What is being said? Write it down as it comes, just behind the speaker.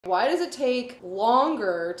Why does it take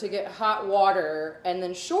longer to get hot water and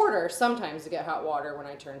then shorter sometimes to get hot water when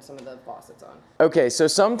I turn some of the faucets on? Okay, so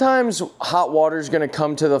sometimes hot water is going to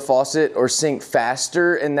come to the faucet or sink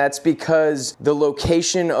faster, and that's because the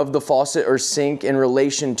location of the faucet or sink in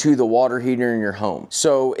relation to the water heater in your home.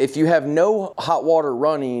 So if you have no hot water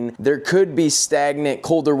running, there could be stagnant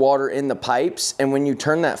colder water in the pipes, and when you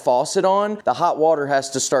turn that faucet on, the hot water has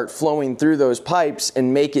to start flowing through those pipes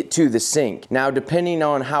and make it to the sink. Now, depending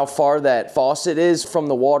on how far that faucet is from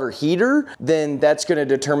the water heater, then that's going to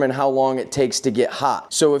determine how long it takes to get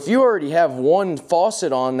hot. So if you already have one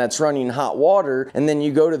faucet on that's running hot water, and then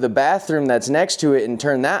you go to the bathroom that's next to it and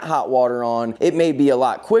turn that hot water on, it may be a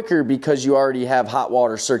lot quicker because you already have hot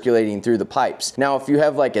water circulating through the pipes. Now, if you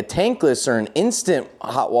have like a tankless or an instant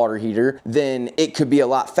hot water heater, then it could be a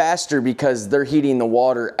lot faster because they're heating the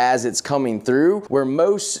water as it's coming through, where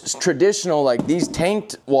most traditional, like these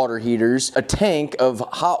tanked water heaters, a tank of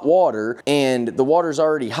hot water, and the water's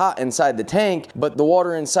already hot inside the tank, but the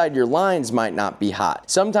water inside your lines might not be hot.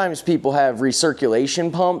 Sometimes people have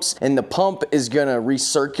recirculation pumps, and the pump is gonna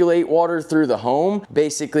recirculate water through the home,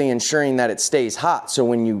 basically ensuring that it stays hot. So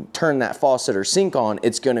when you turn that faucet or sink on,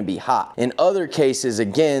 it's gonna be hot. In other cases,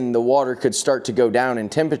 again, the water could start to go down in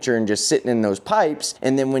temperature and just sitting in those pipes,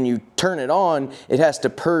 and then when you turn it on, it has to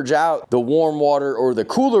purge out the warm water or the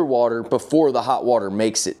cooler water before the hot water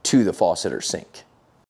makes it to the faucet or sink.